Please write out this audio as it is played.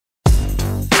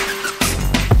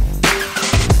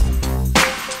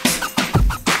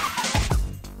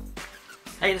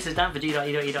Hey, this is Dan for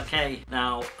G.E.E.K.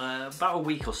 Now, about a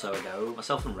week or so ago,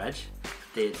 myself and Reg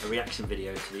did a reaction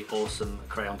video to the awesome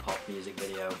Crayon Pop music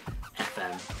video,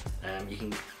 FM. You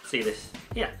can see this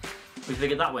here. We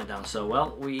figured that went down so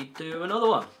well, we do another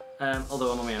one,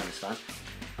 although I'm on my own this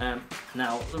time.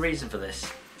 Now, the reason for this,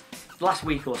 the last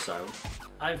week or so,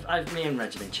 me and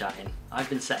Reg have been chatting.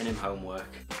 I've been setting him homework.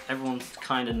 Everyone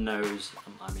kind of knows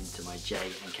I'm into my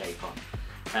J&K pop.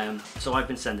 So I've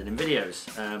been sending him videos,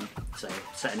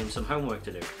 setting him some homework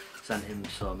to do. Sent him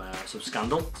some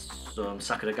Scandal, some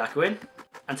Sakura Gakuin,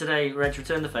 and today Reg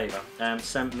returned the favour,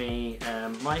 sent me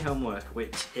my homework,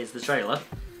 which is the trailer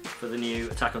for the new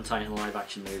Attack on Titan live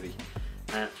action movie.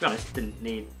 To be honest, didn't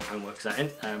need homework setting.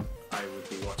 I would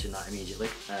be watching that immediately.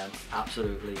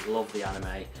 Absolutely love the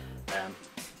anime.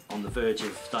 On the verge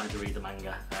of starting to read the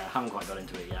manga. Haven't quite got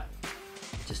into it yet.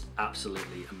 Just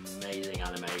absolutely amazing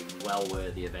anime, well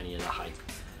worthy of any of the hype.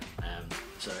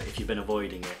 So if you've been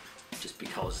avoiding it just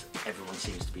because everyone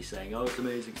seems to be saying, oh, it's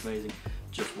amazing,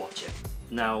 just watch it.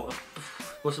 Now,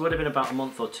 it would have been about a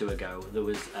month or two ago, there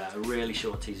was a really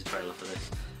short teaser trailer for this,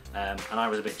 and I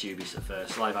was a bit dubious at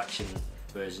first. Live action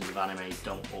versions of anime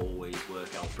don't always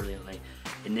work out brilliantly.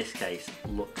 In this case,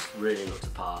 really looks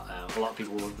apart. A lot of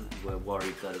people were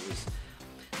worried that it was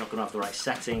not going to have the right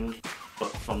setting, but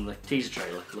from the teaser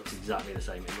trailer, it looks exactly the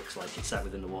same. It looks like it's set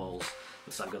within the walls.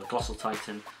 Looks like we've got the Colossal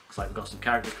Titan. Looks like we've got some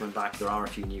characters coming back. There are a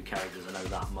few new characters, I know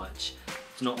that much.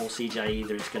 It's not all CGI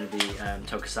either. It's going to be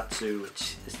Tokusatsu,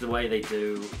 which is the way they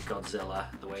do Godzilla,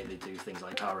 the way they do things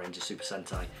like Power Rangers, Super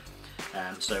Sentai.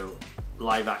 So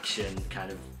live action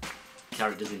kind of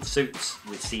characters in suits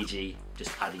with CG just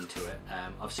adding to it.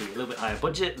 Obviously a little bit higher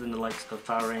budget than the likes of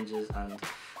Power Rangers and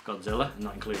Godzilla,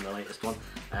 not including the latest one.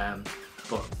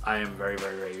 But I am very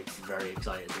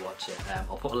excited to watch it.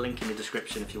 I'll put a link in the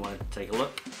description if you want to take a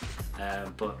look.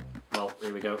 But, well,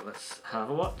 here we go. Let's have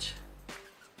a watch.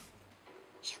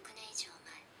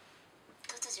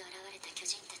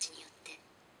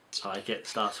 I like it.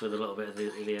 Starts with a little bit of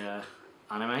the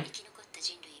anime.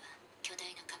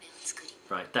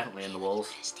 Right, definitely in the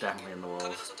walls. Definitely in the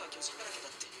walls.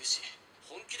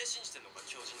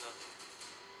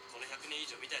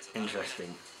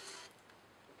 Interesting.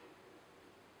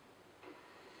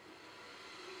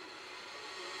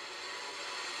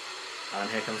 And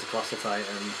here comes the Colossal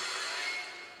Titan.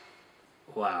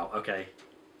 Wow, okay.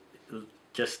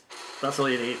 Just, that's all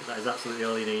you need. That is absolutely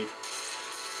all you need.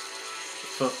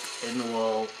 Foot in the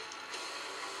wall.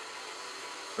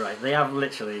 Right, they have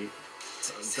literally,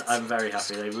 I'm very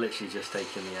happy, they've literally just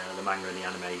taken the manga and the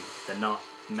anime. They're not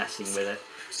messing with it.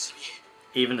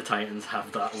 Even the Titans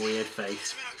have that weird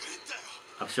face.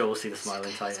 I'm sure we'll see the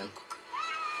smiling Titan.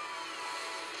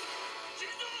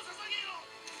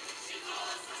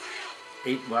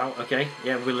 Wow, okay,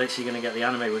 yeah, we're literally going to get the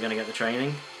anime, we're going to get the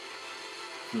training.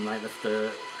 From like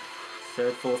the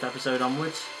third, fourth episode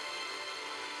onwards.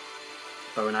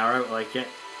 Bow and arrow, I like it.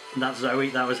 And that's Zoe,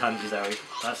 that was Hanji Zoe.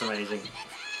 That's amazing.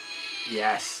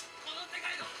 Yes.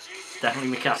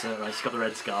 Definitely Mikasa, right, she's got the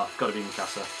red scarf, gotta be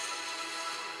Mikasa.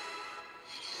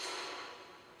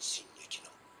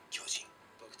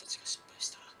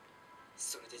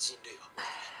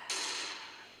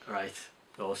 Right,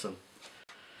 awesome.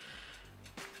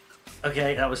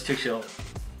 Okay, that was too short.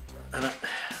 And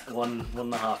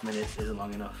 1.5 minutes isn't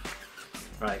long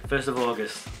enough. Right, 1st of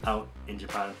August, out in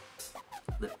Japan.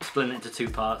 They're splitting it into 2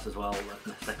 parts as well,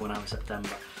 the second one out in September.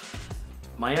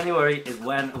 My only worry is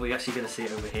when are we actually going to see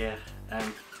it over here.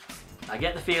 I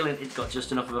get the feeling it's got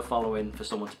just enough of a following for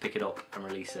someone to pick it up and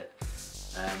release it.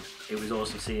 It was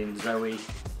awesome seeing Zoe,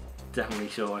 definitely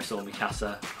sure I saw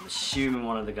Mikasa. I'm assuming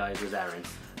one of the guys was Eren.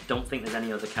 Don't think there's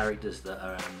any other characters that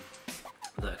are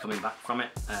coming back from it.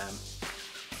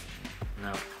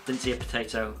 No, didn't see a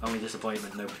potato, only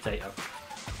disappointment, no potato.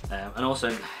 And also,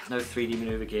 no 3D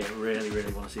maneuver gear, really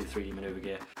want to see the 3D maneuver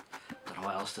gear. Don't know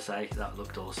what else to say, that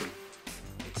looked awesome.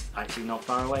 It's actually not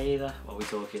far away either. What are we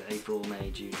talking, April,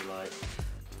 May, June, July?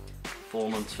 4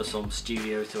 months for some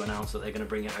studio to announce that they're going to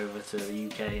bring it over to the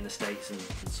UK and the States and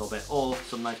sub it, or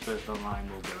some nice person online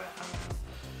will do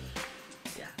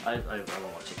it. Yeah, I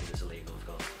won't watch it because it's illegal, of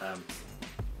course.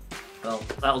 Well,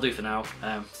 that'll do for now.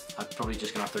 I'm probably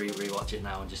just going to have to re-watch it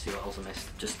now and just see what else I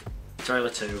missed. Just trailer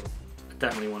 2, I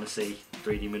definitely want to see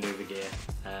 3D maneuver gear.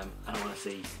 And I want to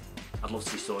see, I'd love to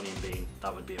see Saunian Beam,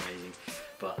 that would be amazing.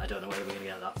 But I don't know whether we're going to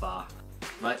get that far.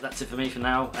 Right, that's it for me for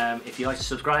now. If you'd like to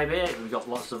subscribe here, we've got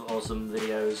lots of awesome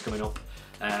videos coming up.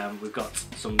 We've got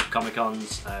some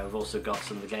Comic-Cons, we've also got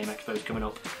some of the Game Expos coming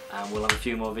up, and we'll have a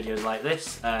few more videos like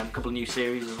this, a couple of new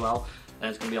series as well.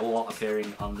 There's going to be a lot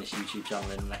appearing on this YouTube channel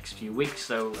in the next few weeks,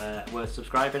 so worth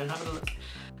subscribing and having a look.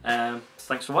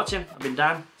 Thanks for watching. I've been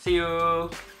Dan. See you.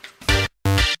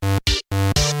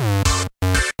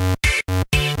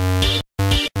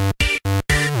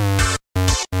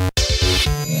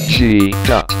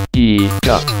 G.E.E.K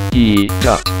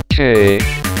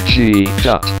G.E.E.K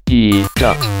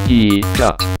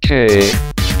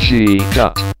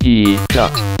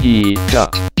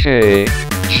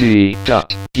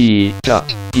G.E.E.K